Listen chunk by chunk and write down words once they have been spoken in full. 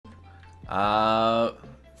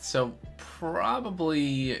So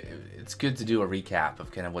probably it's good to do a recap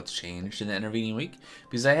of kind of what's changed in the intervening week,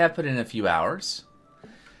 because I have put in a few hours.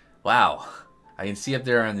 Wow, I can see up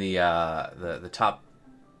there on the top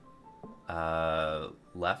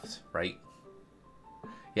left, right?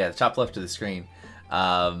 Yeah, the top left of the screen.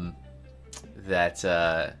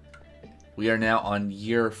 That we are now on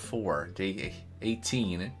year 4, day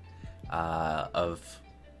 18 of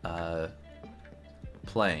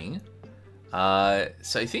playing.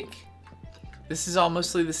 So I think this is all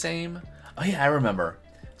mostly the same. Oh yeah, I remember.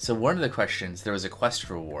 So one of the questions, there was a quest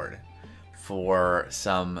reward for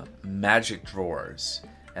some magic drawers,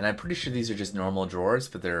 and I'm pretty sure these are just normal drawers,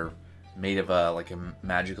 but they're made of like a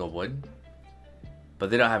magical wood. But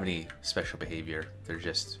they don't have any special behavior. They're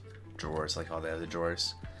just drawers like all the other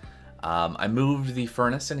drawers. I moved the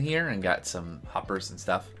furnace in here and got some hoppers and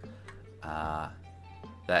stuff.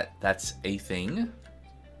 That's a thing.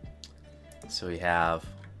 So we have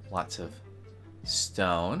lots of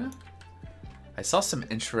stone. I saw some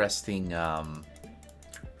interesting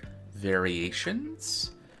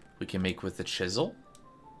variations we can make with the chisel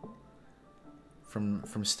from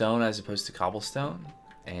stone as opposed to cobblestone,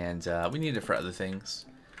 and we need it for other things.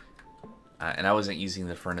 And I wasn't using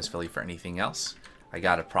the furnace really for anything else. I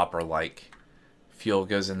got a proper, like, fuel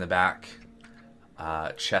goes in the back,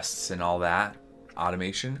 chests and all that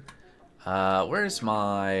automation. Where's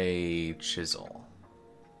my chisel?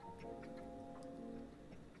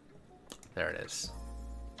 There it is.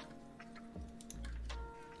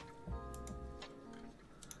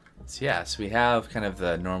 So yeah, so we have kind of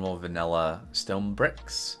the normal vanilla stone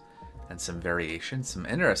bricks and some variations, some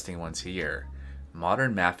interesting ones here.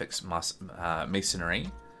 Modern Mafic masonry,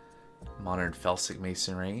 modern felsic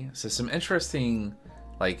masonry. So some interesting,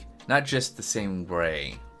 like, not just the same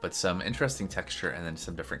gray, but some interesting texture and then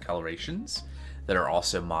some different colorations that are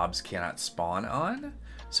also mobs cannot spawn on.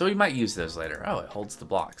 So we might use those later. Oh, it holds the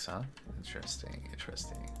blocks, huh? Interesting,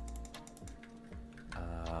 interesting.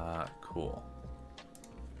 Cool.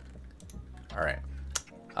 All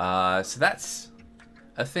right. So that's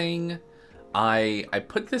a thing. I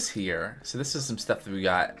put this here. So this is some stuff that we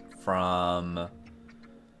got from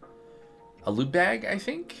a loot bag, I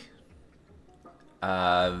think,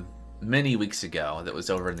 many weeks ago that was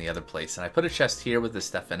over in the other place. And I put a chest here with this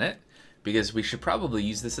stuff in it because we should probably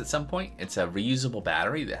use this at some point. It's a reusable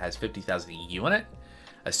battery that has 50,000 EU in it.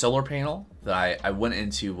 A solar panel that I went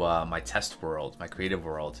into my test world, my creative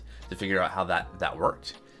world, to figure out how that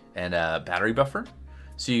worked. And a battery buffer.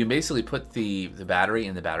 So you can basically put the battery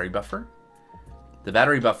in the battery buffer. The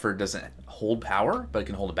battery buffer doesn't hold power, but it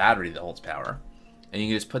can hold a battery that holds power. And you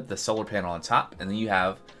can just put the solar panel on top, and then you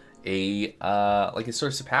have a like a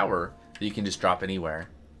source of power that you can just drop anywhere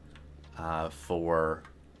for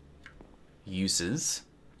uses.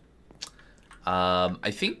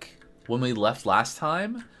 I think when we left last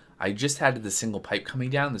time, I just had the single pipe coming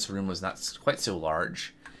down. This room was not quite so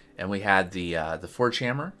large, and we had the forge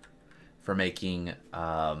hammer for making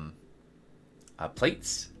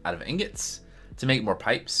plates out of ingots to make more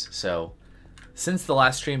pipes. So since the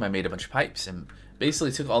last stream, I made a bunch of pipes and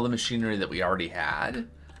basically took all the machinery that we already had,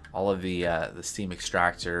 all of the steam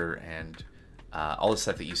extractor and all the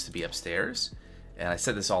stuff that used to be upstairs, and I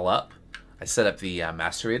set this all up. I set up the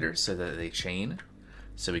macerators so that they chain,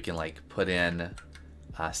 so we can like put in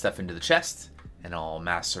stuff into the chest and I'll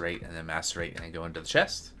macerate and then go into the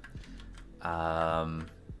chest.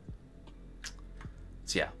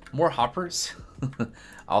 So yeah, more hoppers.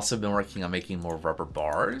 Also been working on making more rubber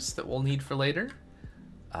bars that we'll need for later.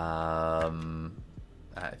 I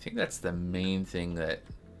think that's the main thing that,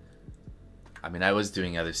 I mean, I was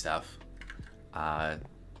doing other stuff, prepping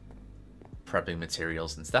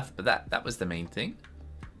materials and stuff, but that was the main thing.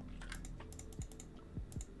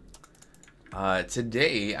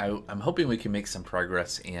 Today, I'm hoping we can make some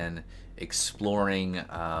progress in exploring.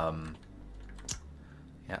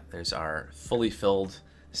 Yeah, there's our fully filled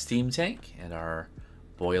steam tank and our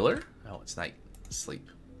boiler. Oh, it's night. Sleep.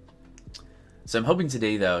 So I'm hoping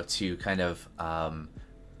today, though, to kind of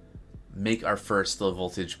make our first low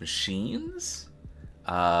voltage machines.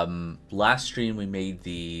 Last stream we made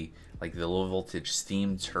the low voltage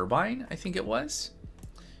steam turbine, I think it was,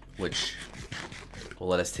 which will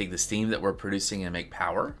let us take the steam that we're producing and make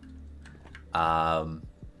power. Right.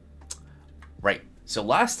 So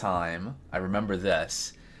last time, I remember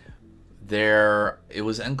this. It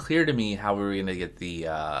was unclear to me how we were going to get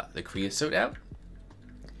the creosote out.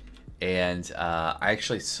 And I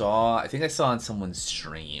actually saw, I think I saw on someone's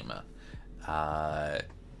stream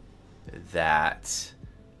that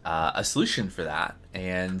a solution for that.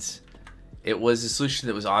 And It was a solution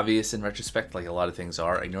that was obvious in retrospect, like a lot of things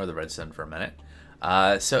are. Ignore the redstone for a minute.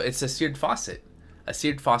 So it's a seared faucet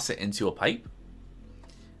into a pipe.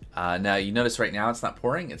 Now you notice right now it's not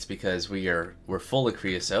pouring. It's because we're full of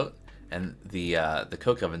creosote, and the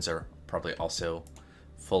coke ovens are probably also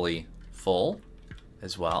fully full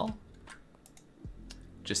as well.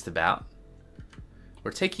 Just about.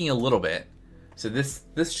 We're taking a little bit. So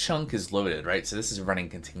this chunk is loaded, right? So this is running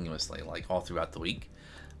continuously, like all throughout the week.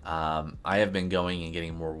 I have been going and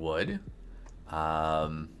getting more wood. I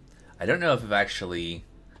don't know if I've actually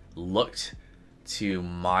looked to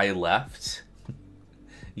my left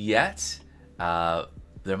yet.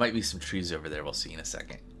 There might be some trees over there. We'll see in a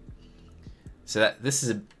second. So this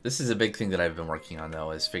is a big thing that I've been working on, though,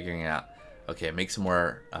 is figuring out, okay, make some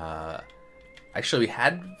more. Actually, we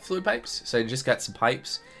had fluid pipes, so I just got some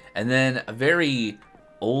pipes, and then a very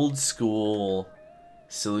old school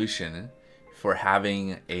solution for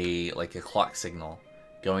having a clock signal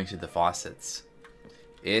going to the faucets.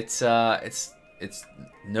 It's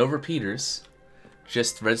no repeaters,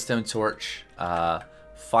 just redstone torch,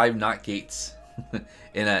 5 NOT gates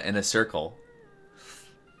in a circle.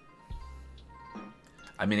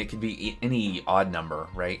 I mean, it could be any odd number,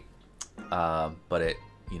 right? But it,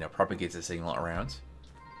 you know, propagates a signal around.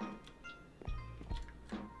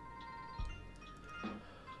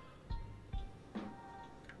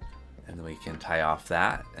 And then we can tie off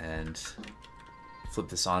that and flip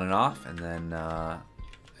this on and off, and then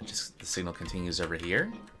just the signal continues over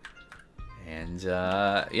here. And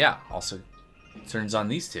yeah, also turns on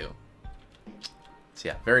these two. So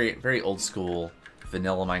yeah, very, very old school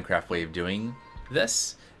vanilla Minecraft way of doing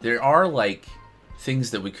this. There are like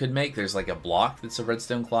things that we could make. There's like a block that's a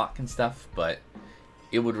redstone clock and stuff, but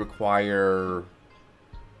it would require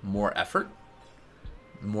more effort,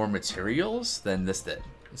 more materials than this did.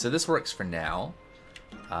 So this works for now.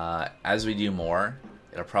 As we do more,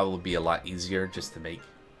 it'll probably be a lot easier just to make.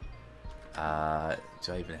 Do I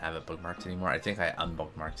even have it bookmarked anymore? I think I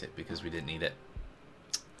unbookmarked it because we didn't need it.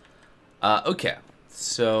 Okay,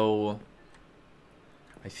 so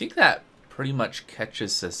I think that pretty much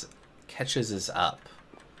catches us up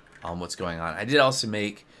on what's going on. I did also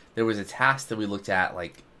make, there was a task that we looked at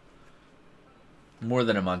like more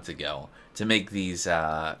than a month ago to make these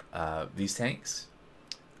tanks.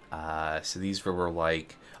 So these were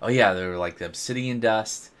like, oh yeah, they were like the obsidian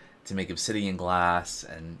dust to make obsidian glass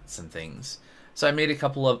and some things. So I made a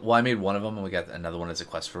couple of, well, I made one of them, and we got another one as a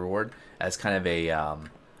quest reward, as kind of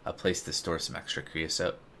a place to store some extra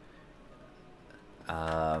creosote.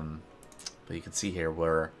 But you can see here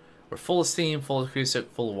we're full of steam, full of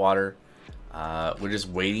creosote, full of water. We're just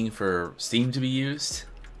waiting for steam to be used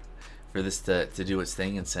for this to do its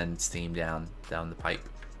thing and send steam down the pipe.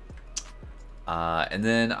 And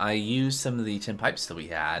then I used some of the tin pipes that we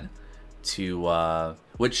had to,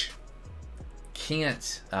 which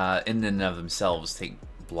can't in and of themselves take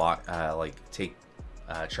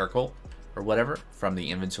charcoal or whatever from the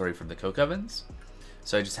inventory from the coke ovens.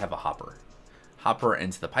 So I just have a hopper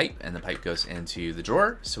into the pipe, and the pipe goes into the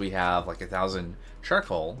drawer. So we have like 1,000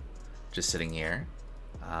 charcoal just sitting here,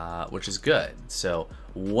 which is good. So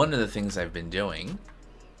one of the things I've been doing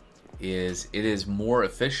is it is more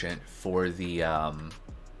efficient for the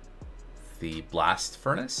blast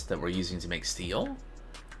furnace that we're using to make steel.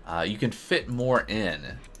 You can fit more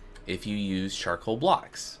in if you use charcoal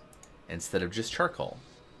blocks instead of just charcoal.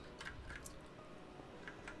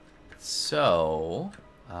 So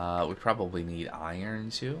we probably need iron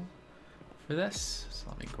too for this. So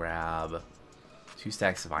let me grab 2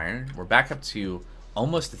 stacks of iron. We're back up to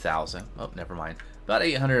almost 1,000. Oh, never mind. About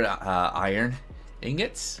 800 iron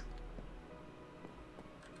ingots.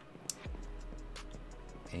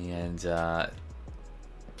 And so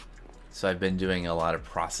I've been doing a lot of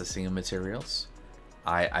processing of materials.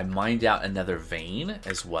 I mined out another vein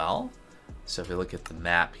as well. So if you look at the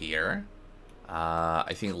map here,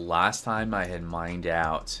 I think last time I had mined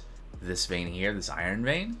out this vein here, this iron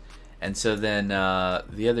vein. And so then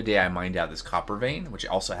the other day I mined out this copper vein, which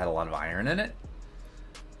also had a lot of iron in it.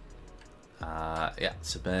 Yeah,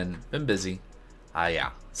 so been busy.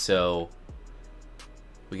 Yeah, so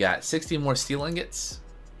we got 60 more steel ingots.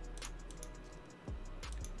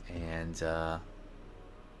 And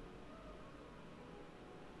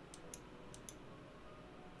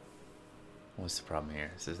what's the problem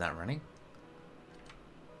here? Is this not running?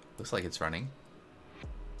 Looks like it's running.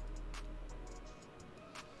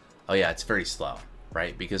 Oh yeah, it's very slow,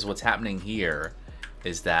 right? Because what's happening here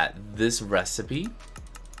is that this recipe,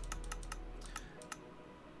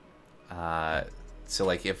 so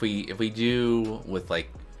like if we do with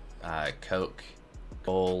like coke,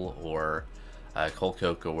 coal, or coal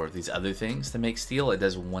coke or these other things to make steel. It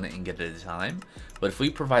does 1 ingot at a time. But if we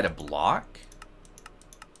provide a block,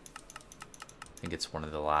 I think it's one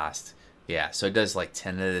of the last. Yeah, so it does like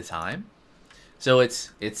 10 at a time. So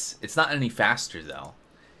it's not any faster though.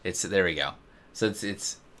 There we go. So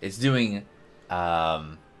it's doing.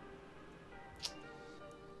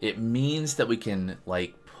 It means that we can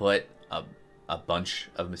like put a bunch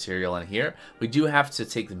of material in here. We do have to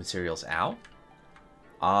take the materials out.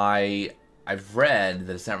 I've read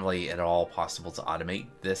that it's not really at all possible to automate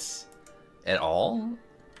this at all,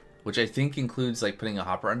 which I think includes like putting a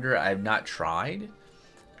hopper under. I've not tried,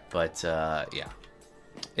 but yeah,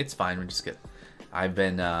 it's fine. We're just good. I've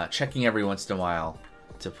been checking every once in a while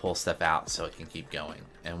to pull stuff out so it can keep going,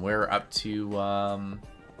 and we're up to I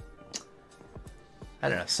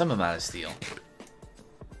don't know, some amount of steel.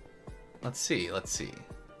 Let's see. Let's put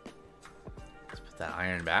that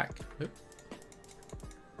iron back. Oop.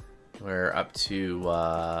 We're up to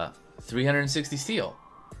 360 steel.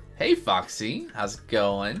 Hey, Foxy, how's it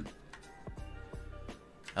going?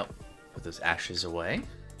 Oh, put those ashes away.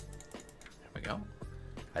 There we go.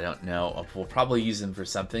 I don't know. We'll probably use them for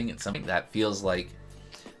something. It's something that feels like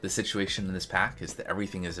the situation in this pack is that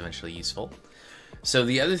everything is eventually useful. So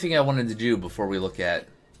the other thing I wanted to do before we look at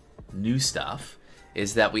new stuff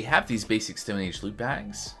is that we have these basic Stone Age loot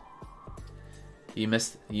bags. You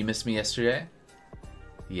missed me yesterday?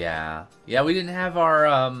 Yeah, we didn't have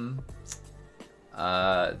our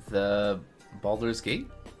the Baldur's Gate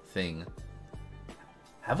thing.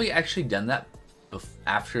 Have we actually done that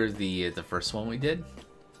after the first one we did?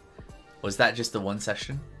 Was that just the one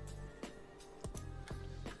session?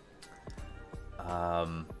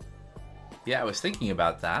 Yeah, I was thinking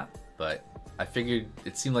about that, but I figured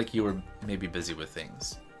it seemed like you were maybe busy with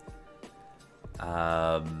things.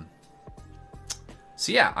 So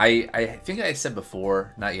yeah, I think I said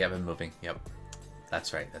before, not yet been moving. Yep,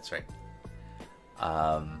 that's right.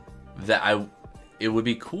 That it would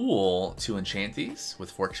be cool to enchant these with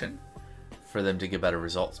fortune for them to get better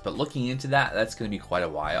results. But looking into that, that's going to be quite a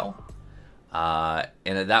while.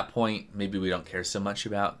 And at that point, maybe we don't care so much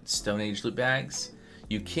about Stone Age loot bags.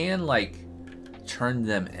 You can like turn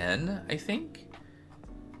them in, I think.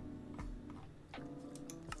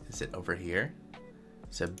 Is it over here?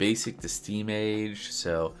 So basic to Steam Age,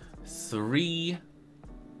 so 3.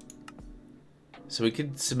 So we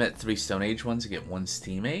could submit 3 Stone Age ones to get 1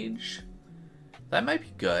 Steam Age. That might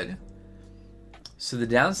be good. So the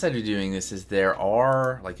downside of doing this is there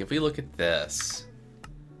are, like if we look at this,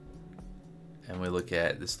 and we look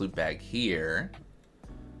at this loot bag here,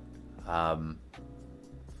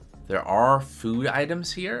 there are food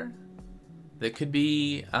items here that could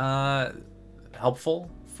be helpful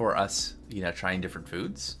for us, you know, trying different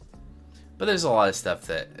foods. But there's a lot of stuff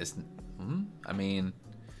that is, I mean,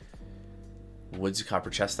 woods copper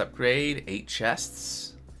chest upgrade, 8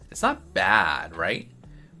 chests. It's not bad, right?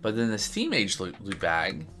 But then the Steam Age loot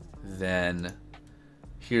bag, then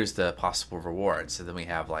here's the possible rewards. So then we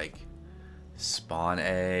have like spawn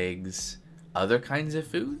eggs, other kinds of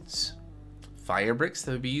foods, fire bricks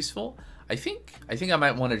that would be useful. I think I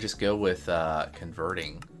might want to just go with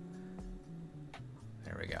converting.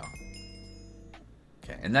 There we go.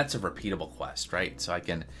 Okay, and that's a repeatable quest, right? So I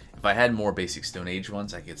can, if I had more basic Stone Age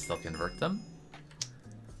ones, I could still convert them.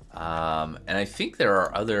 And I think there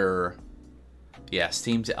are other, yeah,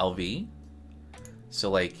 Steam to LV.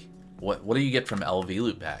 So like, what do you get from LV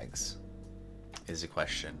loot bags? Is a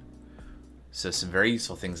question. So some very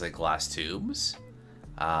useful things like glass tubes,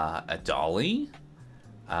 a dolly,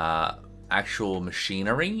 actual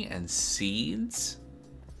machinery and seeds.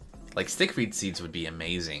 Like stickweed seeds would be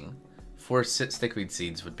amazing. 4 stickweed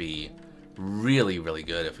seeds would be really, really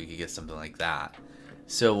good if we could get something like that.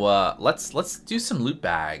 So let's do some loot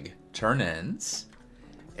bag turn-ins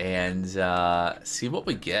and see what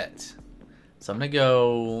we get. So I'm gonna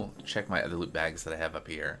go check my other loot bags that I have up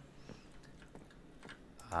here.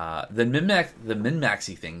 The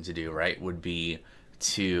min-maxy thing to do, right, would be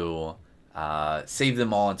to save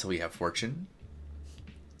them all until we have fortune,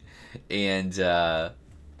 and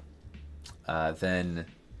then,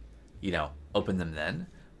 you know, open them then.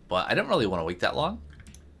 But I don't really want to wait that long.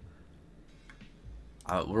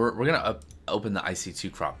 We're gonna open the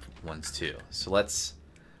IC2 crop ones too. So let's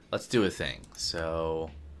do a thing. So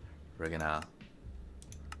we're gonna,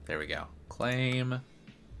 there we go, claim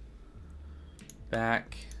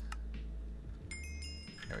back.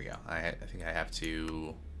 There we go. I think I have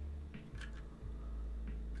to.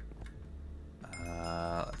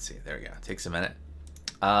 Let's see. There we go. Takes a minute.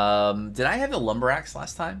 Did I have the lumber axe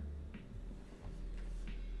last time?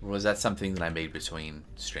 Or was that something that I made between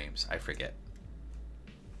streams? I forget.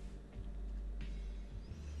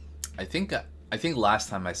 I think last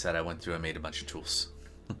time I said I went through and made a bunch of tools.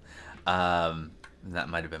 And that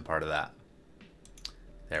might have been part of that.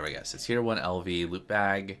 There we go. So it's tier 1 LV loot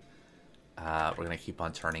bag. We're going to keep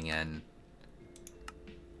on turning in.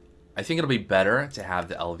 I think it'll be better to have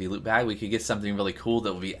the LV loot bag. We could get something really cool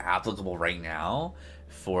that will be applicable right now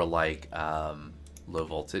for like low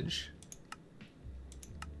voltage.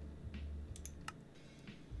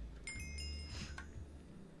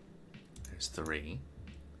 There's 3.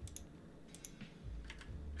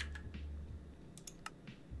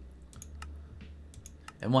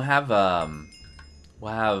 And we'll have at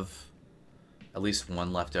least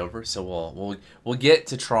 1 left over, so we'll get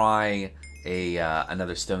to try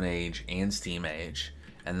another Stone Age and Steam Age,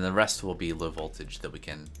 and then the rest will be low voltage that we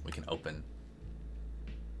can open.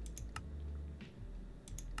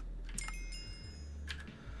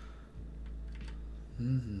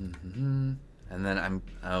 And then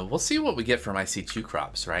we'll see what we get from IC2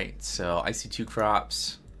 crops, right? So IC2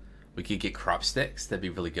 crops, we could get crop sticks. That'd be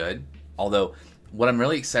really good. Although what I'm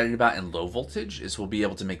really excited about in low voltage is we'll be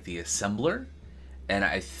able to make the assembler, and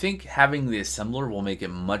I think having the assembler will make it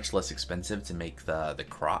much less expensive to make the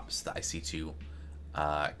crops, the IC2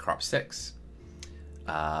 crop sticks,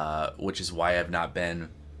 which is why I've not been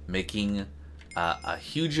making a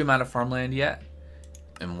huge amount of farmland yet,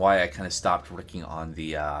 and why I kind of stopped working on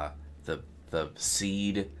the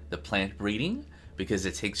seed, the plant breeding, because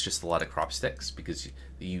it takes just a lot of crop sticks, because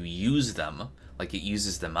you use them, like it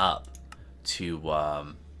uses them up to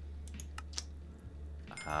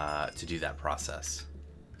do that process.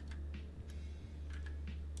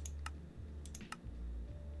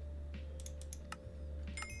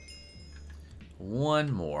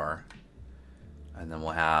 One more, and then we'll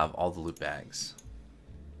have all the loot bags.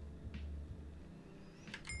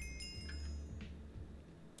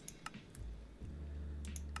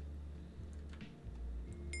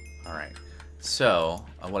 All right. So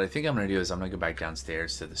what I think I'm going to do is I'm going to go back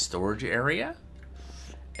downstairs to the storage area,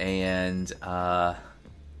 and that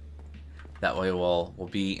way we'll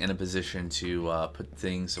be in a position to put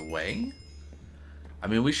things away. I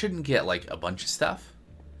mean, we shouldn't get like a bunch of stuff.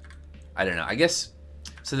 I don't know. I guess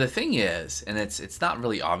so. The thing is, and it's not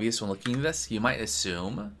really obvious when looking at this, you might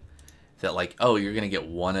assume that like, oh, you're going to get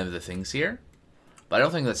one of the things here, but I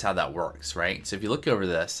don't think that's how that works, right? So if you look over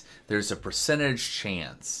this, there's a percentage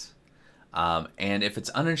chance. And if it's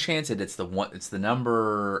unenchanted, it's the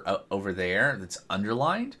number over there that's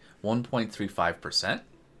underlined, 1.35%.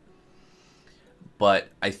 But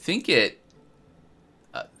I think it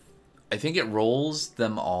rolls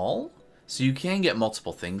them all, so you can get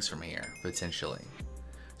multiple things from here potentially.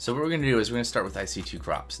 So what we're gonna do is we're gonna start with IC2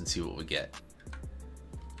 crops and see what we get.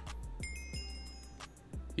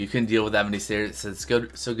 You can deal with that many stairs. So it's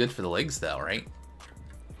good, so good for the legs though, right?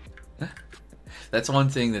 That's one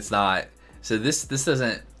thing that's not. So this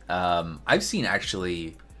doesn't. I've seen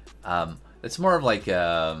actually. It's more of like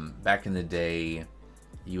back in the day,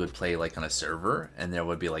 you would play like on a server, and there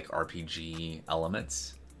would be like RPG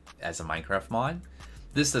elements as a Minecraft mod.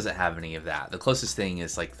 This doesn't have any of that. The closest thing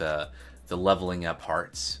is like the leveling up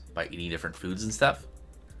hearts by eating different foods and stuff.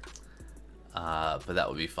 But that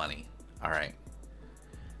would be funny. All right.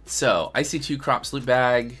 So IC2 crops loot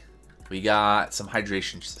bag. We got some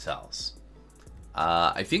hydration cells.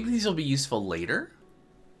 I think these will be useful later.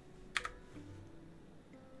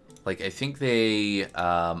 Like, I think they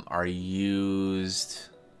are used...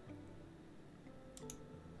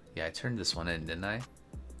 Yeah, I turned this one in, didn't I?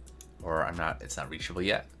 Or it's not reachable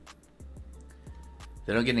yet.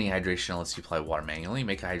 They don't get any hydration unless you apply water manually.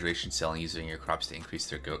 Make a hydration cell and use it in your crops to increase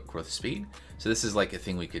their growth speed. So this is like a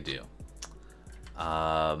thing we could do.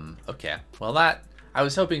 Okay. Well, I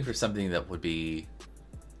was hoping for something that would be...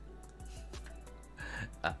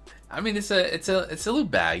 I mean, it's a loot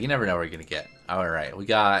bag. You never know what you're gonna get. All right, we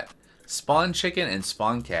got spawn chicken and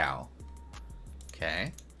spawn cow.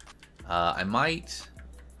 Okay. I might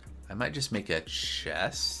just make a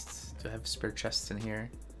chest. Do I have spare chests in here?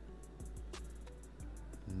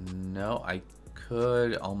 No, I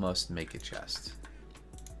could almost make a chest.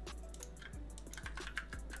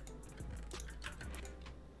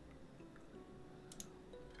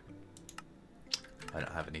 I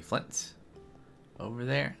don't have any flints over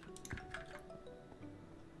there.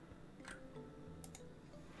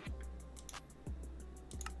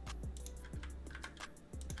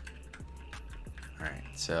 Alright,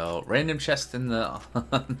 so random chest in the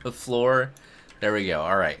on the floor. There we go.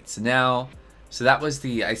 Alright, so now, so that was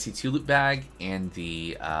the IC2 loot bag and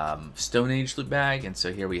the Stone Age loot bag, and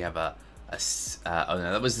so here we have oh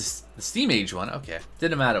no, that was the Steam Age one. Okay,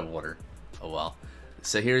 didn't matter water. Oh well.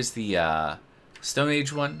 So here's the Stone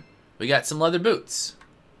Age one. We got some leather boots.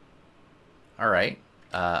 All right.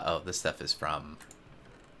 Oh, this stuff is from...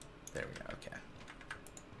 There we go. Okay.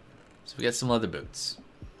 So we got some leather boots.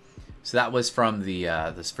 So that was from the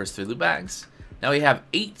those first 3 loot bags. Now we have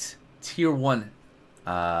 8 tier 1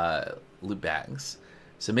 loot bags.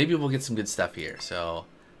 So maybe we'll get some good stuff here. So,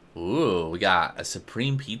 ooh, we got a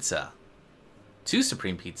Supreme Pizza. 2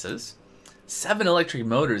 Supreme Pizzas. 7 electric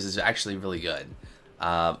motors is actually really good.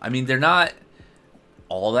 I mean, they're not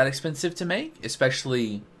all that expensive to make,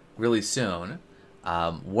 especially really soon.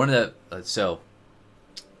 One of the... so,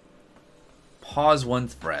 pause one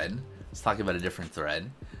thread. Let's talk about a different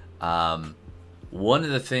thread. One of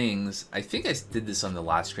the things, I think I did this on the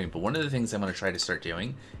last stream, but one of the things I'm going to try to start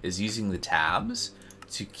doing is using the tabs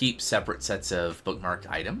to keep separate sets of bookmarked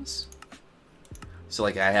items. So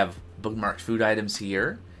like I have bookmarked food items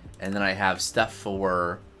here, and then I have stuff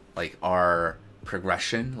for like our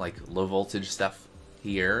progression, like low voltage stuff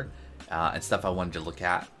here, and stuff I wanted to look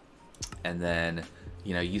at. And then,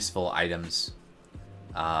 you know, useful items,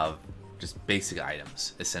 just basic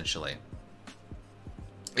items, essentially.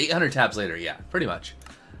 800 tabs later, yeah, pretty much.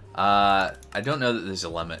 I don't know that there's a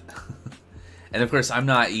limit. And of course, I'm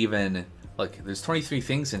not even... Look, there's 23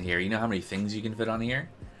 things in here. You know how many things you can fit on here?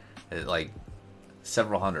 Like,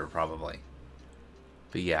 several hundred, probably.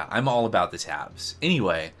 But yeah, I'm all about the tabs.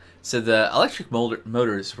 Anyway, so the electric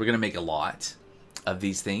motors, we're going to make a lot of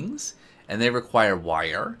these things. And they require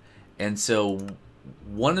wire. And so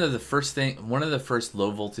one of the first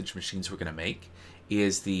low voltage machines we're going to make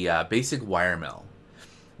is the basic wire mill.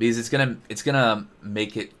 Because it's gonna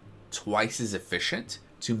make it twice as efficient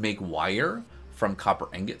to make wire from copper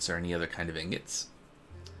ingots or any other kind of ingots.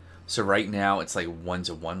 So right now it's like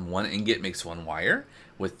 1-to-1. 1 ingot makes 1 wire.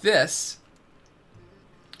 With this,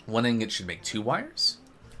 1 ingot should make 2 wires.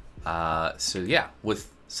 So yeah,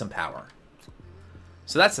 with some power.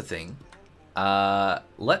 So that's the thing.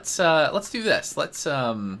 Let's do this. Let's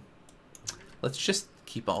just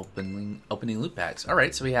keep opening loot bags. All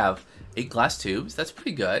right, so we have 8 glass tubes. That's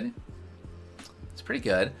pretty good. It's pretty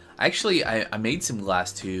good. Actually, I made some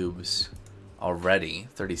glass tubes already,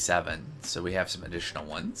 37. So we have some additional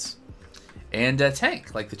ones. And a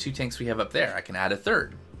tank, like the 2 tanks we have up there. I can add a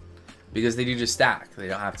 3rd because they do just stack. They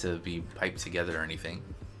don't have to be piped together or anything.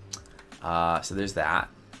 So there's that.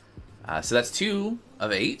 So that's 2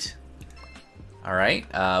 of 8. All right,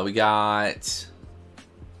 we got...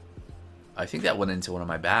 I think that went into one of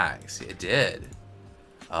my bags. It did.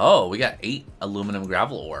 Oh, we got 8 aluminum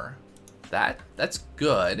gravel ore. That's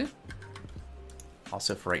good.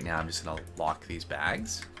 Also, for right now, I'm just gonna lock these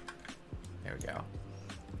bags. There we go.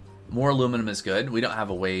 More aluminum is good. We don't have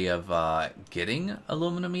a way of getting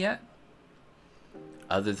aluminum yet,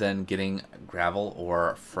 other than getting gravel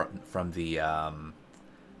ore from the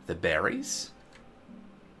berries.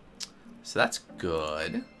 So that's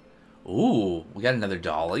good. Ooh, we got another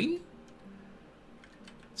dolly.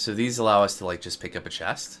 So these allow us to like just pick up a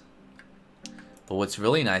chest. But what's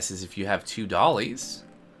really nice is if you have 2 dollies,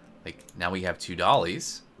 like now we have 2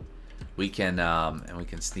 dollies, we can and we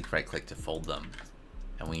can sneak right click to fold them.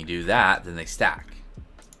 And when you do that, then they stack.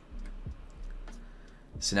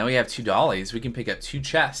 So now we have 2 dollies. We can pick up 2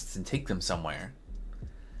 chests and take them somewhere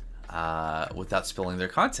without spilling their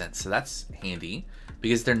contents. So that's handy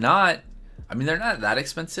because they're not. I mean, they're not that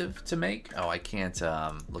expensive to make. Oh, I can't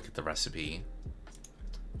look at the recipe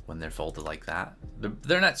when they're folded like that.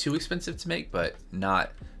 They're not too expensive to make, but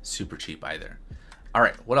not super cheap either. All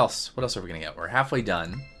right, what else? What else are we gonna get? We're halfway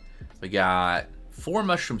done. We got 4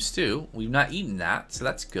 mushroom stew. We've not eaten that, so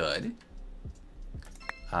that's good.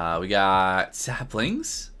 We got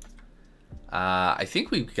saplings. I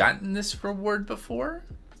think we've gotten this reward before.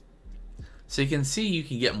 So you can see you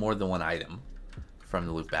can get more than 1 item from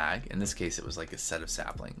the loot bag. In this case, it was like a set of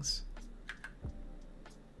saplings.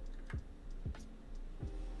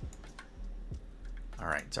 All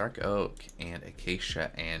right, dark oak and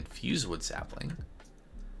acacia and fusewood sapling.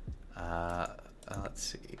 Let's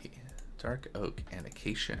see, dark oak and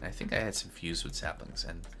acacia. I think I had some fusewood saplings,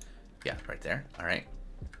 and yeah, right there. All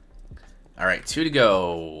right, 2 to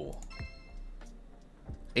go.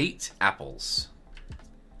 8 apples.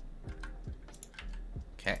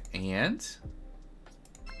 Okay, and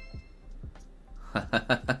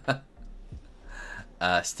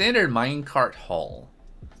standard minecart hull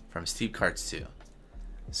from Steve Carts 2.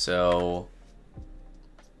 So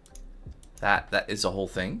that is a whole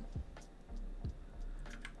thing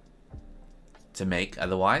to make.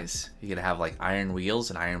 Otherwise, you could have like iron wheels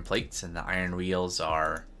and iron plates, and the iron wheels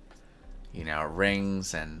are, you know,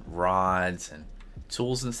 rings and rods and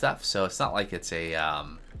tools and stuff. So it's not like it's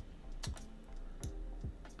a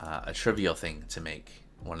trivial thing to make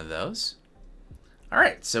one of those. All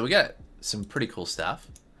right, so we got some pretty cool stuff.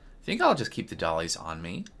 I think I'll just keep the dollies on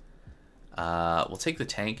me. We'll take the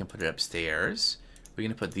tank and put it upstairs. We're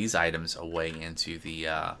going to put these items away into the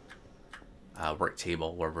work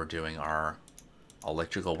table where we're doing our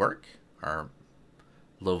electrical work, our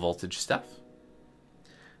low voltage stuff.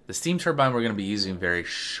 The steam turbine we're going to be using very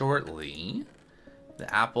shortly.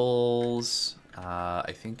 The apples,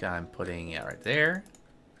 I think I'm putting it right there.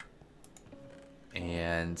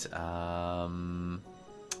 And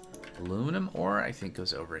aluminum ore, I think,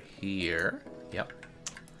 goes over here. Yep.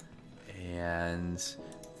 And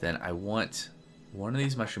then I want one of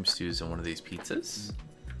these mushroom stews and one of these pizzas.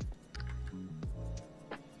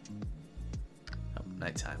 Oh,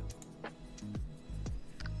 nighttime.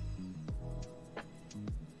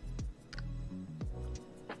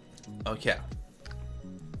 Okay.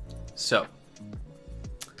 So,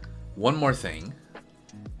 one more thing,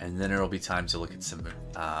 and then it'll be time to look at some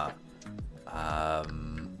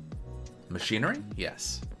machinery.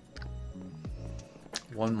 Yes.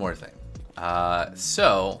 One more thing.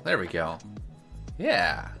 So, there we go.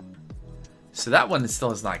 Yeah. So that one still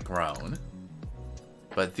has not grown.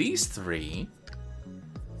 But these three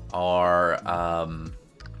are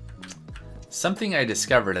something I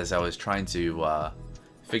discovered as I was trying to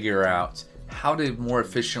figure out how to more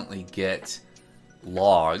efficiently get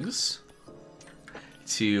logs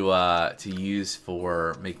to use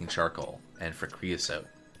for making charcoal and for creosote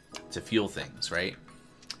to fuel things, right?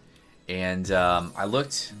 And I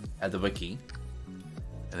looked at the wiki,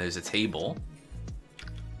 and there's a table,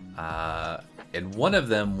 and one of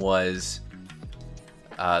them was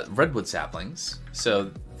redwood saplings.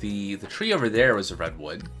 So the tree over there was a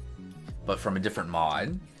redwood, but from a different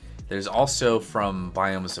mod. There's also from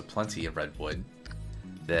Biomes of Plenty a redwood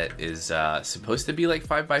that is supposed to be like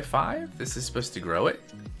 5x5. This is supposed to grow it,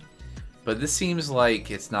 but this seems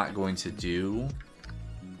like it's not going to do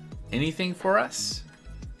anything for us.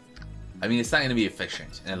 I mean, it's not going to be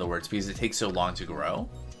efficient, in other words, because it takes so long to grow.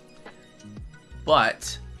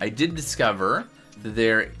 But I did discover that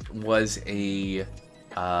there was a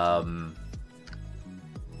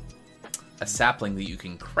sapling that you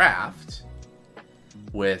can craft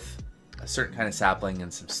with a certain kind of sapling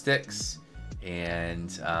and some sticks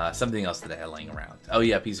and something else that I had laying around. Oh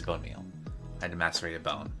yeah, a piece of bone meal. I had to macerate a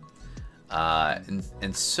bone.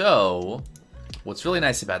 And so, what's really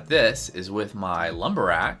nice about this is with my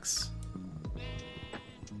lumber axe.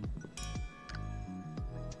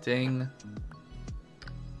 Ding.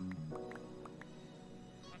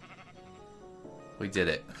 We did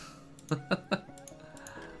it.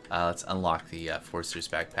 Let's unlock the Forcer's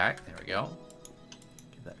backpack. There we go.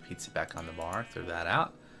 Get that pizza back on the bar. Throw that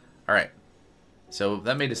out. All right. So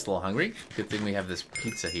that made us a little hungry. Good thing we have this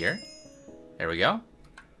pizza here. There we go.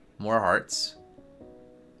 More hearts.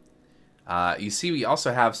 You see we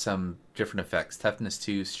also have some different effects. Toughness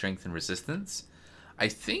 2, strength and resistance. I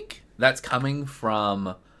think that's coming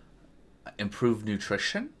from improved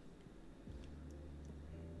nutrition,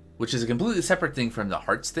 which is a completely separate thing from the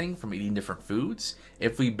hearts thing, from eating different foods.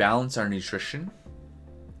 If we balance our nutrition,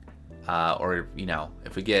 or, you know,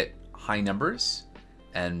 if we get high numbers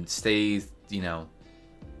and stay, you know,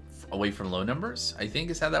 away from low numbers, I think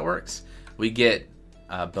is how that works, we get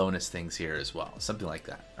bonus things here as well. Something like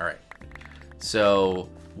that. All right. So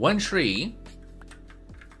one tree,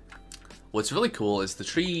 what's really cool is the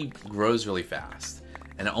tree grows really fast,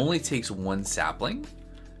 and it only takes one sapling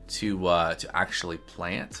to actually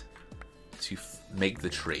plant to make the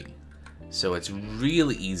tree. So it's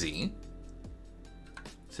really easy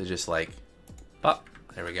to just like pop.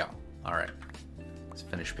 There we go. All right, let's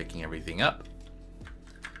finish picking everything up.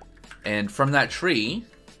 And from that tree,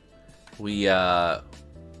 we're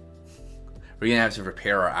gonna have to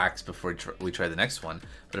repair our axe before we try the next one.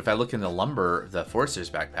 But if I look in the lumber, the Forcer's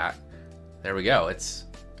backpack, there we go. It's,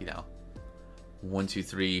 you know, 1, 2,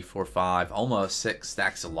 3, 4, 5, almost 6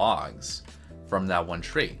 stacks of logs from that one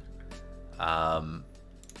tree.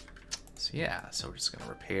 So yeah, so we're just gonna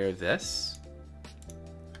repair this.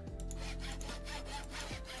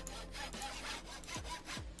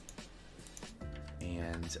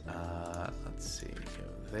 And let's see,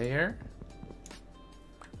 go there.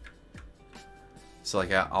 So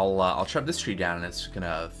like I'll chop this tree down, and it's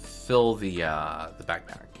gonna fill the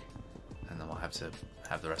backpack, and then we'll have to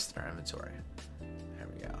have the rest in our inventory. There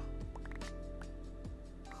we go.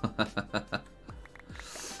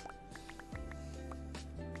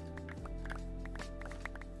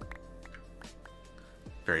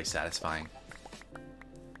 Very satisfying.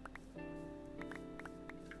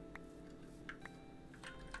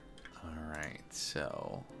 All right,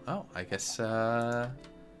 so I guess not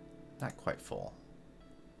quite full.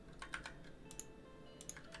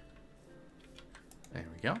 There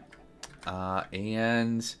we go.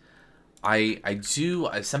 And I do,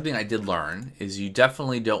 something I did learn is you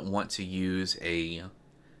definitely don't want to use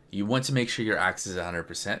you want to make sure your axe is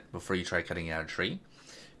 100% before you try cutting out a tree.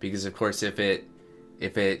 Because of course if it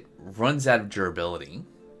runs out of durability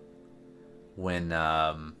when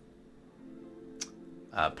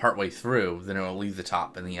partway through, then it will leave the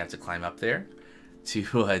top and then you have to climb up there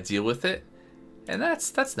to deal with it. And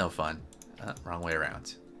that's no fun. Wrong way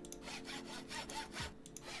around.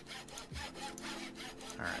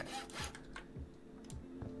 All right.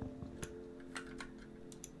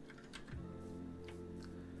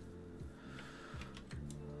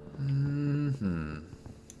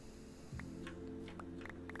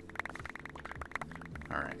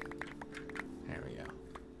 All right. There we go.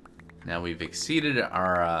 Now we've exceeded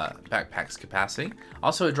our backpack's capacity.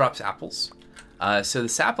 Also, it drops apples. So the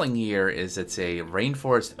sapling here is it's a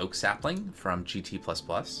rainforest oak sapling from GT++.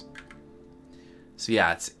 So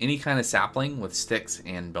yeah, it's any kind of sapling with sticks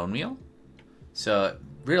and bone meal. So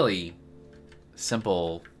really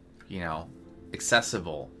simple, you know,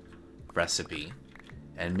 accessible recipe,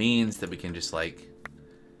 and means that we can just we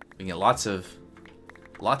get lots of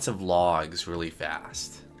logs really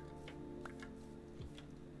fast.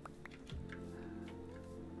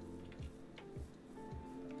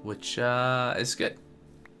 Which is good.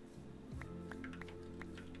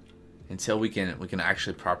 Until we can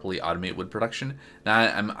actually properly automate wood production. Now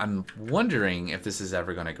I'm wondering if this is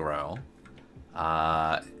ever going to grow.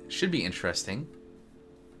 Should be interesting.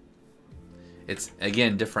 It's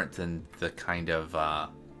again different than the kind of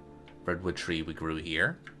redwood tree we grew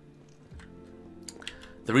here.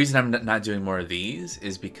 The reason I'm not doing more of these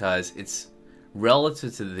is because it's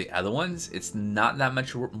relative to the other ones, it's not that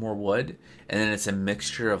much more wood, and then it's a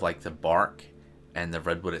mixture of like the bark and the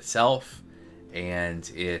redwood itself, and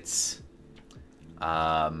it's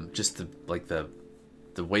just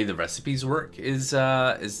the way the recipes work is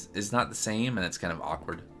not the same, and it's kind of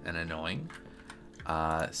awkward and annoying.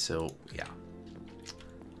 So yeah.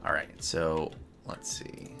 All right, so let's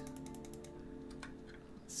see.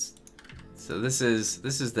 So this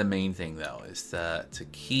is the main thing though, is to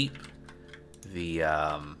keep the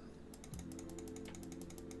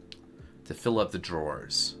to fill up the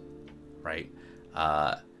drawers, right?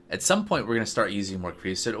 At some point we're going to start using more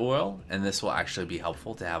creosote oil, and this will actually be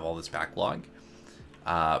helpful to have all this backlog.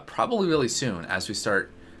 Probably really soon, as we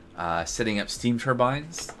start setting up steam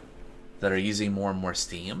turbines that are using more and more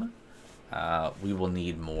steam, we will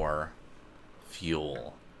need more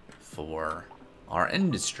fuel for our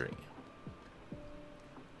industry.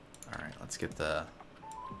 All right, let's get the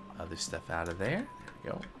other stuff out of there. There we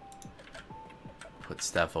go. Put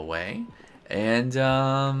stuff away. And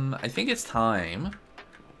I think it's time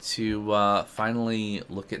to finally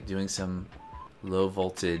look at doing some low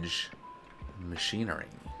voltage machinery.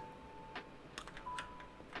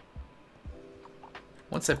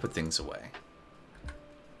 Once I put things away.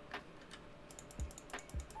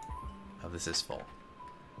 Oh, this is full.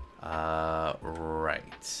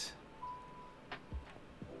 Right.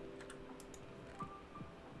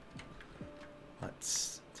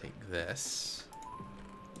 Let's take this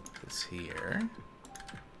here.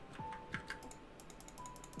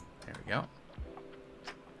 There we go.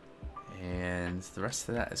 And the rest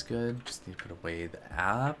of that is good. Just need to put away the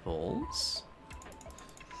apples.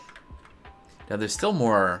 Now there's still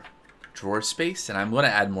more drawer space, and I'm going to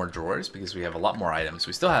add more drawers because we have a lot more items.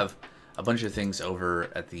 We still have a bunch of things over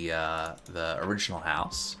at the original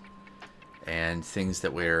house, and things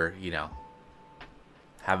that we're, you know,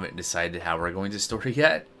 haven't decided how we're going to store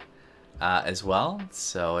yet, as well.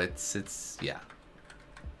 So it's yeah.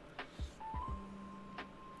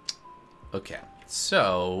 Okay,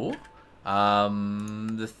 so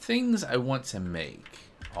the things I want to make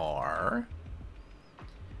are,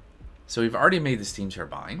 so we've already made the steam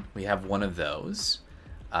turbine. We have one of those.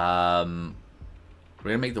 We're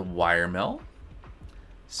gonna make the wire mill.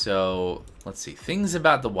 So let's see, things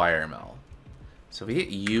about the wire mill. So we hit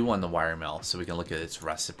U on the wire mill so we can look at its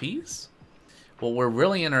recipes. What we're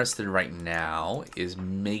really interested in right now is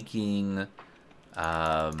making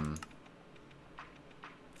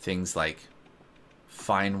things like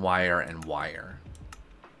fine wire and wire.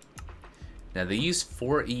 Now they use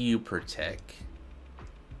 4 EU per tick.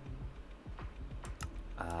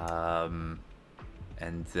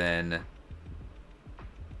 And then,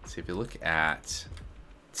 let's see, if you look at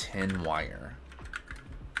tin wire.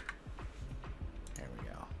 There we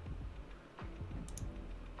go.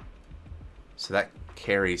 So that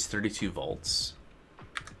carries 32 volts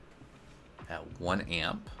at 1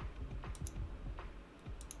 amp.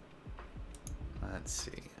 Let's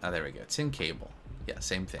see. Oh, there we go. Tin cable. Yeah,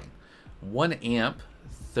 same thing. 1 amp,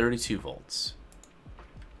 32 volts.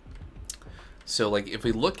 So like if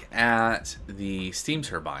we look at the steam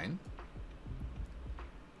turbine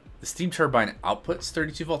outputs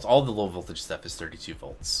 32 volts. All the low voltage stuff is 32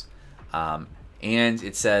 volts. And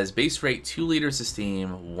it says base rate 2 liters of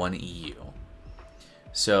steam, 1 EU.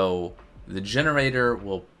 So the generator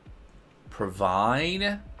will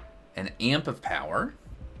provide an amp of power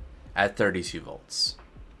at 32 volts.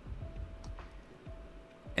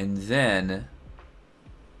 And then,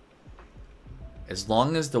 as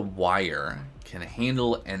long as the wire can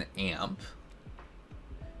handle an amp,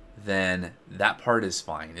 then that part is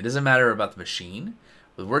fine. It doesn't matter about the machine.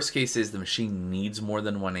 The worst case is the machine needs more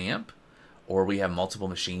than 1 amp, or we have multiple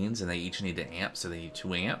machines and they each need an amp, so they need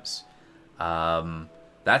 2 amps.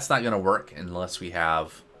 That's not going to work unless we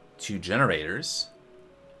have 2 generators.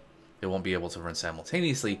 It won't be able to run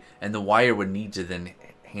simultaneously, and the wire would need to then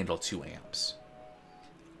handle 2 amps.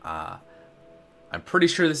 I'm pretty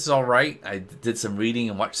sure this is all right. I did some reading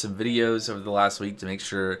and watched some videos over the last week to make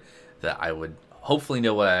sure that I would hopefully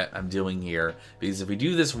know what I'm doing here, because if we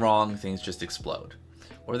do this wrong, things just explode.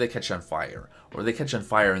 Or they catch on fire. Or they catch on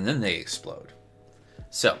fire and then they explode.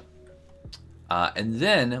 So, and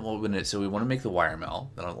then what we're gonna, so we want to make the wire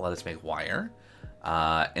mill. That'll let us make wire.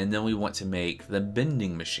 And then we want to make the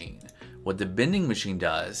bending machine. What the bending machine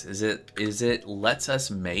does is it lets us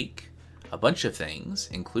make a bunch of things,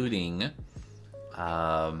 including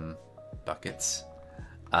buckets,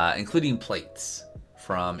 including plates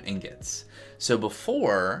from ingots. So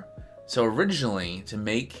originally to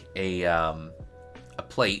make a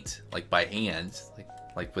plate, like by hand,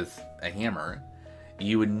 like with a hammer,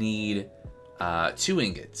 you would need 2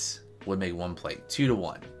 ingots would make 1 plate, 2 to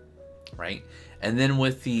 1, right? And then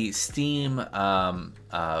with the steam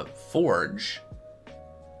forge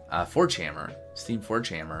hammer, steam forge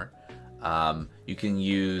hammer, you can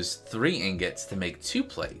use 3 ingots to make 2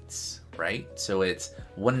 plates, right? So it's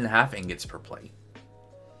 1.5 ingots per plate.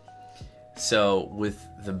 So with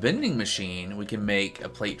the bending machine, we can make a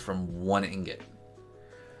plate from 1 ingot.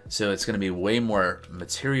 So it's going to be way more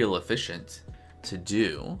material efficient to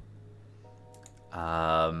do.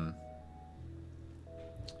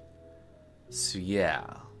 So yeah,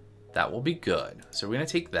 that will be good. So we're going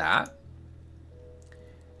to take that.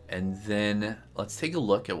 And then let's take a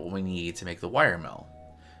look at what we need to make the wire mill.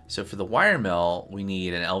 So for the wire mill, we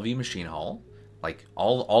need an LV machine hull. Like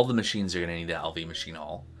all the machines are going to need an LV machine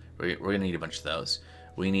hull. We're going to need a bunch of those.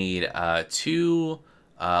 We need 2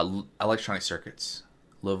 electronic circuits,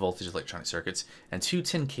 low voltage electronic circuits, and 2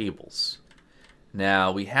 tin cables.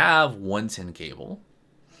 Now we have 1 tin cable,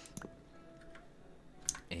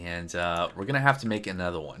 and we're going to have to make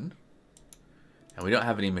another one. And we don't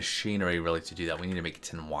have any machinery really to do that. We need to make a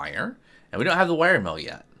tin wire, and we don't have the wire mill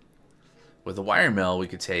yet. With the wire mill, we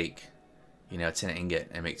could take, a tin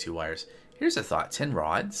ingot and make 2 wires. Here's a thought: tin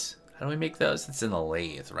rods. How do we make those? It's in the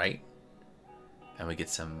lathe, right? And we get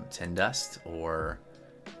some tin dust, or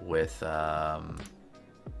with a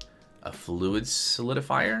fluid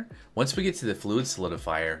solidifier. Once we get to the fluid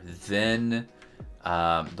solidifier, then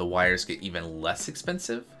the wires get even less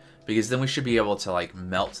expensive, because then we should be able to like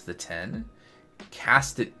melt the tin,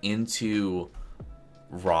 cast it into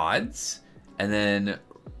rods, and then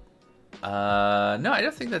no, I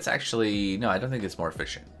don't think that's actually, no, I don't think it's more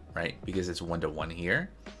efficient, right? Because it's 1 to 1 here.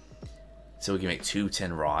 So we can make 2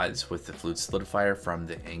 tin rods with the fluid solidifier from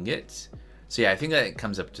the ingot. So yeah, I think that it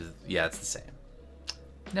comes up to, yeah, it's the same.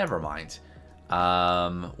 Never mind.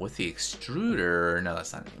 With the extruder, no,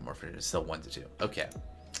 that's not any more efficient. It's still 1 to 2. Okay.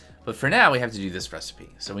 But for now, we have to do this recipe.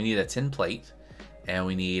 So we need a tin plate, and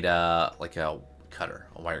we need like a cutter,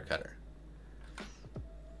 a wire cutter.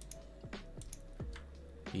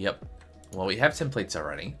 Yep. Well, we have tin plates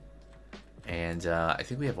already, and I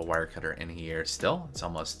think we have a wire cutter in here still. It's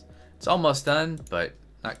almost done, but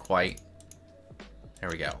not quite. There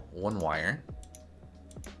we go. 1 wire.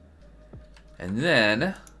 And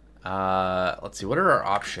then let's see, what are our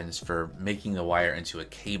options for making the wire into a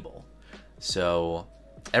cable? So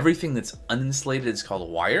everything that's uninsulated is called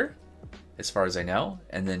a wire, as far as I know,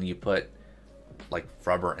 and then you put like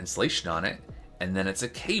rubber insulation on it, and then it's a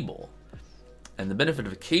cable. And the benefit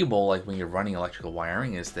of a cable, like when you're running electrical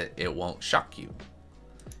wiring, is that it won't shock you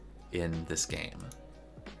in this game.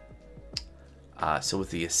 So with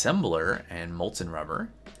the assembler and molten rubber,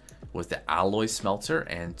 with the alloy smelter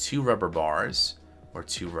and 2 rubber bars, or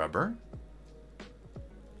 2 rubber.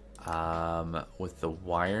 With the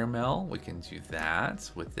wire mill, we can do that.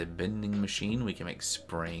 With the bending machine, we can make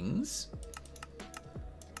springs.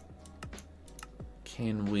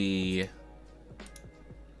 Can we...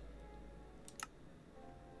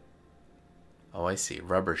 Oh, I see.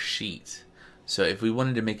 Rubber sheet. So if we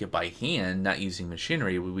wanted to make it by hand, not using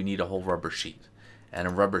machinery, we would need a whole rubber sheet. And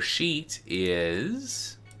a rubber sheet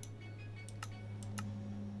is...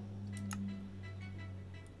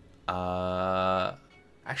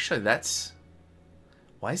 Actually, that's...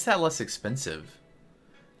 Why is that less expensive?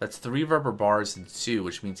 That's 3 rubber bars and 2,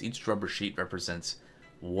 which means each rubber sheet represents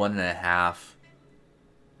 1.5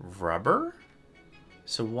 rubber?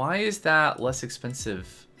 So why is that less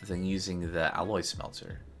expensive than using the alloy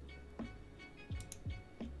smelter?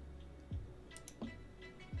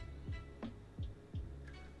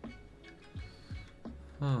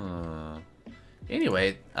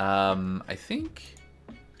 Anyway, I think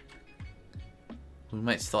we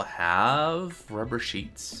might still have rubber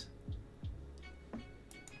sheets.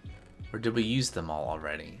 Or did we use them all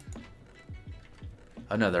already?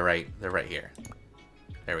 Oh no, they're right here.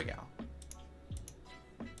 There we go.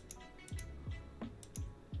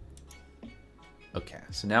 Okay,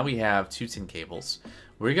 so now we have 2 tin cables.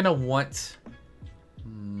 We're gonna want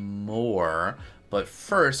more, but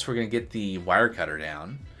first we're gonna get the wire cutter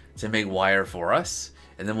down to make wire for us,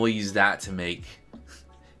 and then we'll use that to make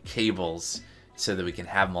cables so that we can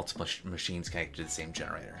have multiple machines connected to the same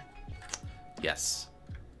generator. Yes.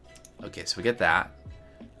 Okay, so we get that.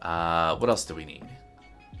 What else do we need?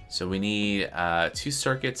 So we need 2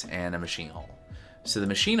 circuits and a machine hull. So the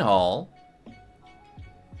machine hull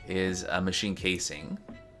is a machine casing,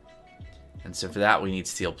 and so for that we need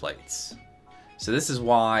steel plates. So this is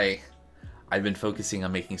why I've been focusing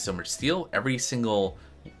on making so much steel. Every single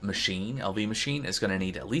machine, LV machine, is going to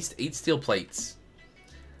need at least 8 steel plates,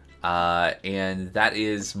 and that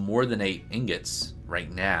is more than 8 ingots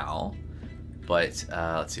right now. But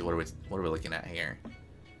let's see, what are we looking at here?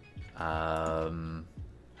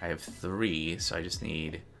 I have 3, so I just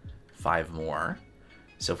need 5 more.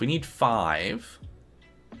 So if we need 5,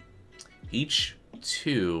 each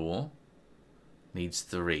 2 needs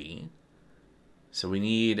 3. So we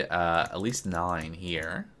need at least 9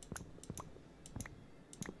 here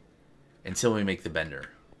until we make the bender.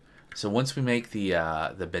 So once we make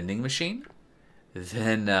the bending machine,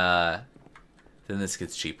 then this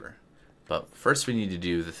gets cheaper. But first we need to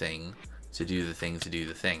do the thing to do the thing to do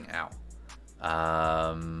the thing. Ow.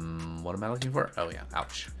 What am I looking for? Oh yeah,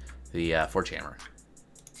 ouch. The forge hammer.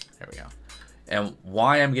 There we go. And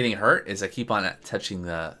why I'm getting hurt is I keep on touching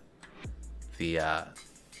the the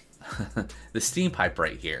steam pipe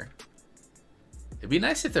right here. It'd be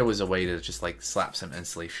nice if there was a way to just like slap some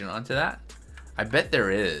insulation onto that. I bet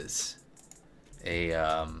there is a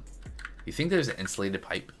you think there's an insulated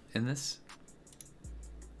pipe in this?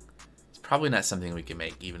 It's probably not something we can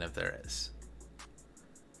make, even if there is.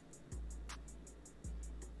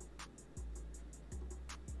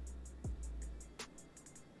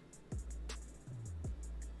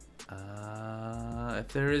 If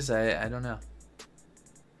there is, I don't know.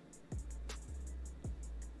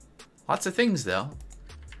 Lots of things though.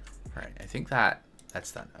 Alright, I think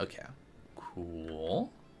that's done. Okay.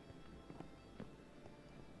 Cool.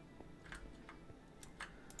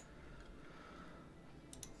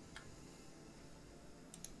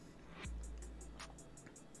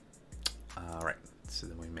 Alright, so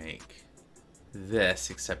then we make this,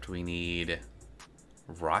 except we need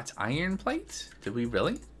wrought iron plate? Did we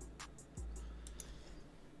really?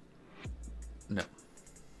 No.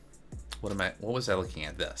 What was I looking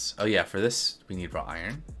at this? Oh yeah, for this we need raw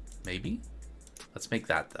iron, maybe? Let's make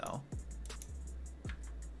that though.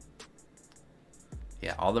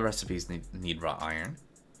 Yeah, all the recipes need raw iron.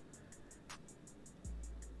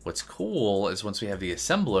 What's cool is once we have the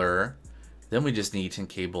assembler, then we just need tin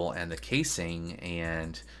cable and the casing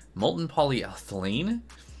and molten polyethylene.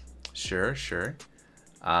 Sure.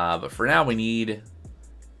 But for now we need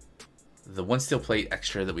the 1 steel plate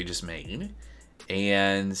extra that we just made.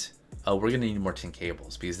 And we're going to need more tin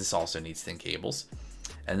cables because this also needs tin cables.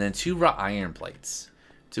 And then 2 wrought iron plates.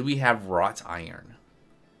 Do we have wrought iron?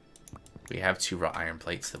 We have 2 wrought iron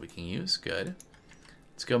plates that we can use. Good.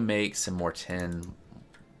 Let's go make some more tin.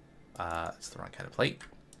 That's the wrong kind of plate.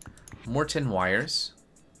 More tin wires.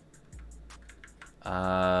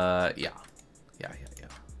 Yeah.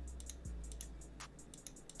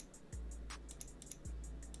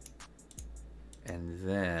 And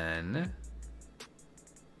then...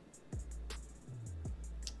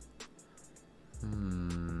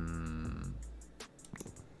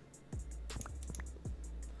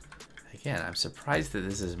 Again, I'm surprised that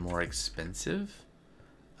this is more expensive.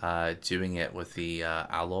 Doing it with the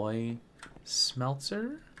alloy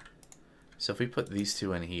smelter. So if we put these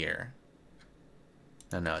 2 in here...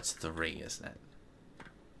 No, it's 3, isn't it?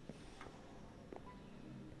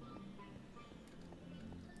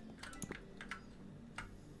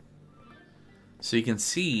 So you can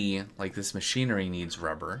see, like, this machinery needs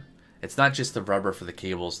rubber. It's not just the rubber for the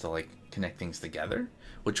cables to, like, connect things together,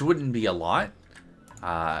 which wouldn't be a lot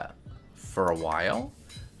for a while.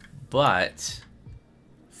 But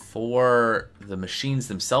for the machines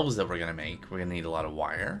themselves that we're going to make, we're going to need a lot of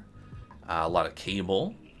wire, a lot of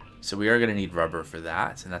cable. So we are going to need rubber for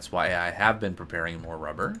that, and that's why I have been preparing more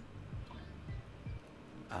rubber.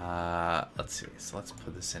 Let's see. So let's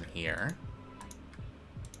put this in here.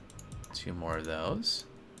 2 more of those.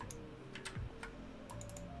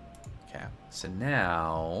 Okay, so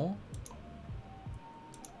now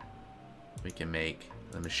we can make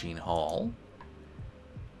the machine hull.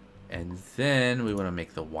 And then we want to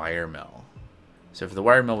make the wire mill. So for the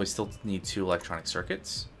wire mill, we still need 2 electronic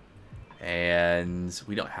circuits. And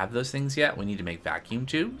we don't have those things yet. We need to make vacuum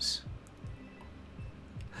tubes.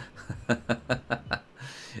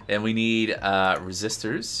 And we need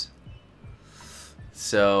resistors.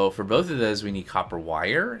 So for both of those, we need copper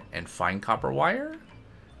wire and fine copper wire.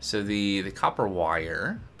 So the copper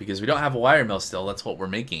wire, because we don't have a wire mill still, that's what we're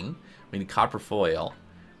making. We need copper foil,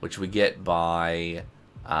 which we get by...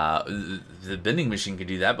 the bending machine could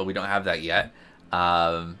do that, but we don't have that yet.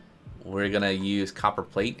 We're going to use copper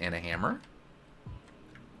plate and a hammer.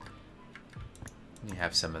 You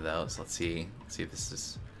have some of those. Let's see if this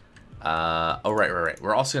is... oh, right.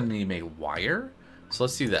 We're also going to need to make wire. So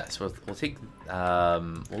let's do this. We'll take...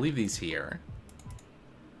 we'll leave these here.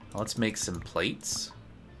 Let's make some plates.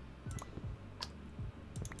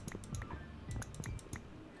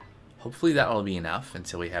 Hopefully that will be enough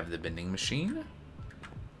until we have the bending machine.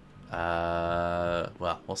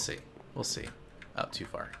 Well, we'll see. We'll see. Oh, too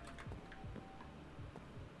far.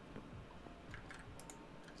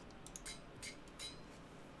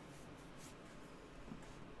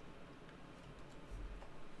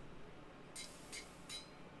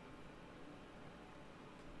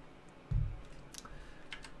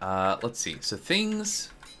 Let's see. So things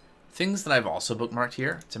that I've also bookmarked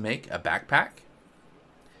here to make a backpack.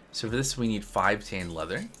 So for this, we need 5 tan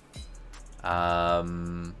leather.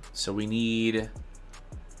 So we need,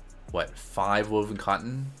 what, 5 woven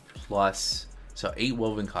cotton plus, so 8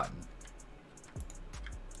 woven cotton.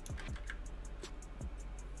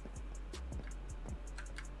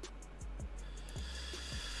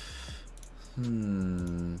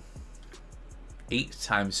 Hmm. 8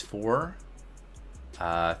 times 4,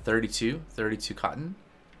 32 cotton,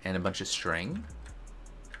 and a bunch of string.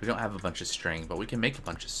 We don't have a bunch of string, but we can make a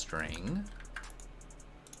bunch of string.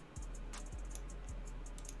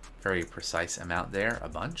 Very precise amount there, a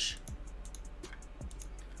bunch.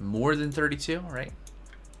 More than 32, right?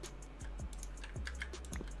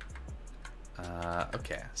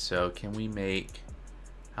 Okay, so can we make...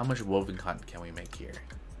 How much woven cotton can we make here?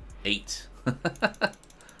 8.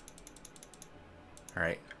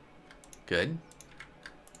 Alright, good.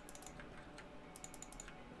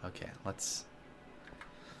 Okay, let's...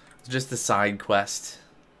 It's just a side quest.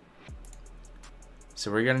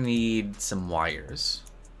 So we're gonna need some wires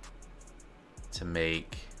to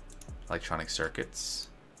make electronic circuits,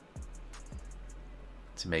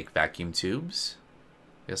 to make vacuum tubes.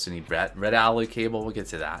 We also need red alloy cable. We'll get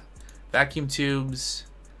to that. Vacuum tubes,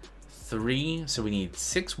 3. So we need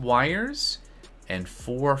 6 wires and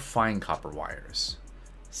 4 fine copper wires.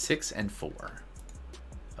 6 and 4.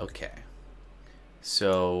 Okay.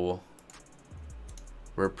 So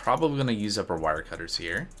we're probably going to use up our wire cutters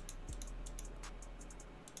here.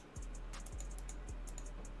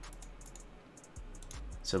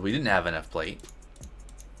 So we didn't have enough plate.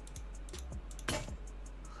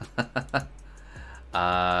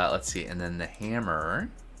 Let's see, and then the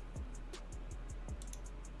hammer.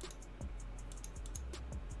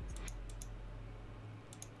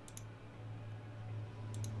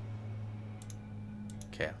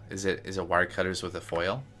 Okay, is it wire cutters with a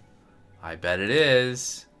foil? I bet it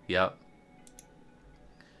is. Yep.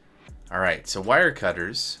 All right, so wire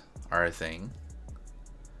cutters are a thing.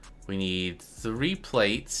 We need 3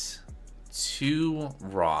 plates, 2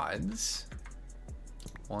 rods.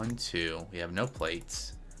 1, 2. We have no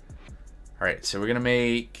plates. All right, so we're gonna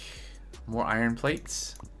make more iron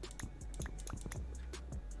plates.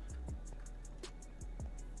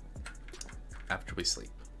 After we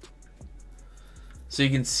sleep. So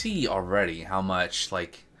you can see already how much,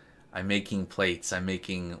 like, I'm making plates, I'm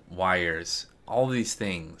making wires. All these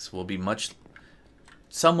things will be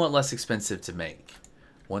somewhat less expensive to make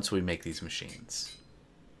once we make these machines.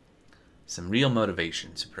 Some real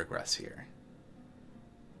motivation to progress here.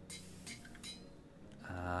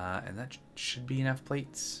 And that should be enough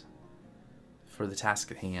plates for the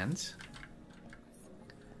task at hand.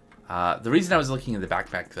 The reason I was looking at the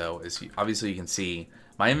backpack, though, is obviously you can see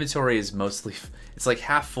my inventory is mostly, it's like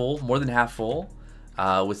half full, more than half full,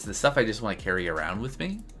 with the stuff I just want to carry around with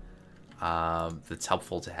me. That's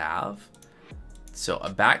helpful to have. So a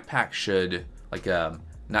backpack should, like,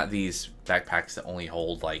 not these backpacks that only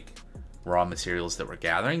hold, like, raw materials that we're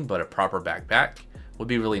gathering, but a proper backpack would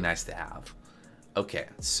be really nice to have. Okay,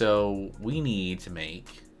 so we need to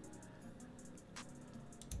make...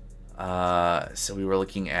 so we were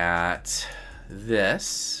looking at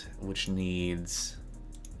this, which needs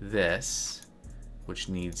this, which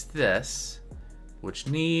needs this, which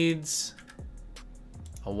needs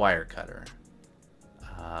a wire cutter.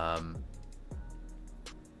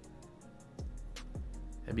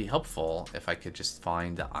 It'd be helpful if I could just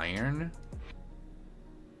find the iron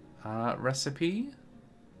recipe,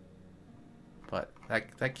 but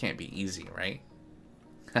that can't be easy, right?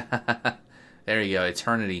 There you go,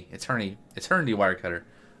 eternity wire cutter.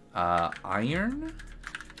 Iron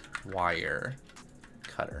wire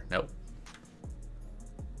cutter. Nope.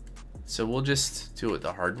 So we'll just do it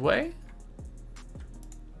the hard way,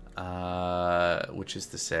 which is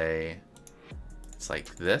to say, it's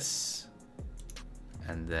like this,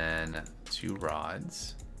 and then 2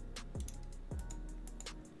 rods,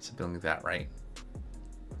 something like that, right?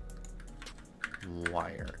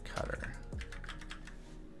 Wire cutter.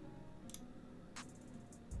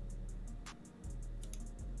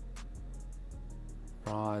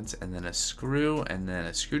 Rods, and then a screw, and then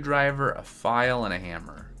a screwdriver, a file, and a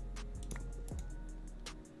hammer.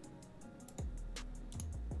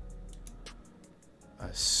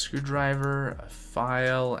 A screwdriver, a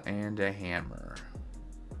file, and a hammer.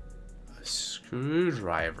 A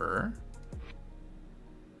screwdriver.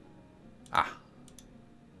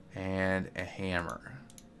 And a hammer.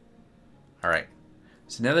 Alright.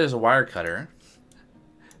 So now there's a wire cutter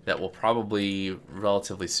that will probably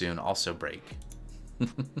relatively soon also break.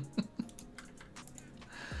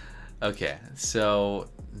 Okay, so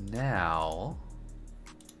now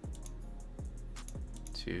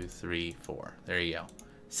 2, 3, 4. There you go.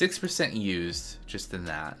 6% used just in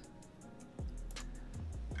that.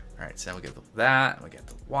 Alright, so now we get that, we get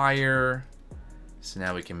the wire. So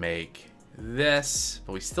now we can make this,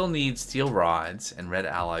 but we still need steel rods and red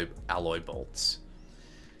alloy bolts.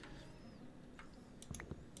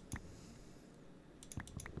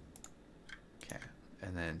 Okay,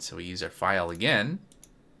 and then so we use our file again.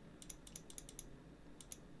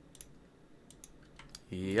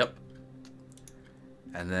 Yep.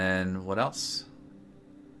 And then what else?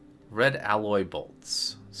 Red alloy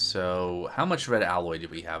bolts. So how much red alloy do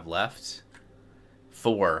we have left?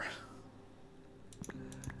 4.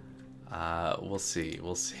 We'll see.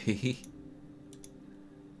 We'll see.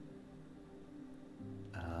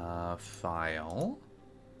 File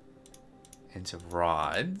into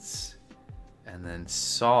rods, and then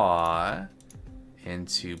saw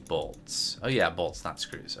into bolts. Oh yeah, bolts, not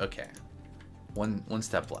screws. Okay, one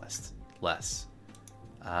step less.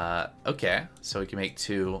 Okay, so we can make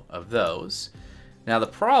 2 of those. Now the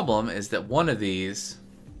problem is that one of these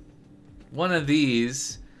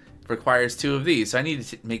requires 2 of these, so I need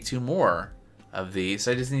to make 2 more of these.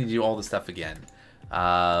 So I just need to do all the stuff again.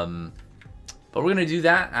 But we're gonna do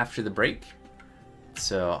that after the break.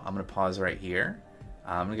 So I'm gonna pause right here.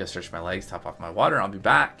 I'm gonna go stretch my legs, top off my water. I'll be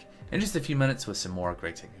back in just a few minutes with some more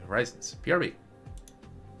Great Technical Horizons. BRB.